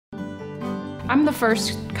I'm the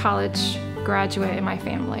first college graduate in my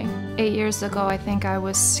family. 8 years ago, I think I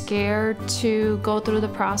was scared to go through the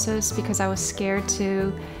process because I was scared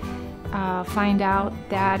to find out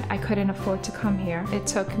that I couldn't afford to come here. It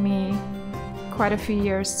took me quite a few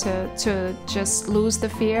years to just lose the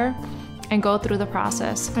fear and go through the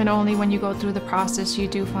process. And only when you go through the process, you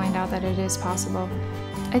do find out that it is possible.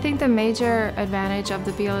 I think the major advantage of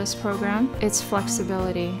the BLS program is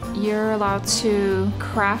flexibility. You're allowed to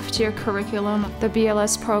craft your curriculum. The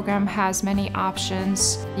BLS program has many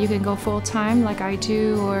options. You can go full-time like I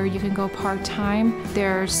do, or you can go part-time.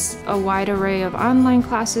 There's a wide array of online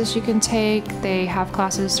classes you can take. They have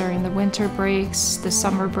classes during the winter breaks, the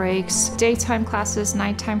summer breaks, daytime classes,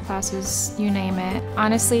 nighttime classes, you name it.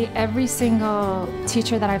 Honestly, every single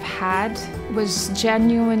teacher that I've had was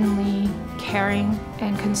genuinely caring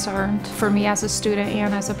and concerned for me as a student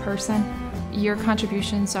and as a person. Your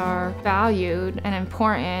contributions are valued and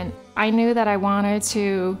important. I knew that I wanted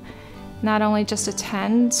to not only just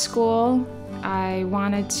attend school, I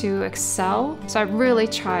wanted to excel. So I really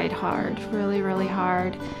tried hard, really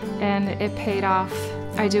hard, and it paid off.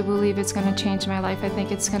 I do believe it's going to change my life. I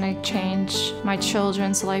think it's going to change my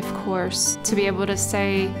children's life course. To be able to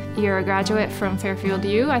say you're a graduate from Fairfield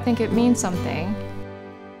U, I think it means something.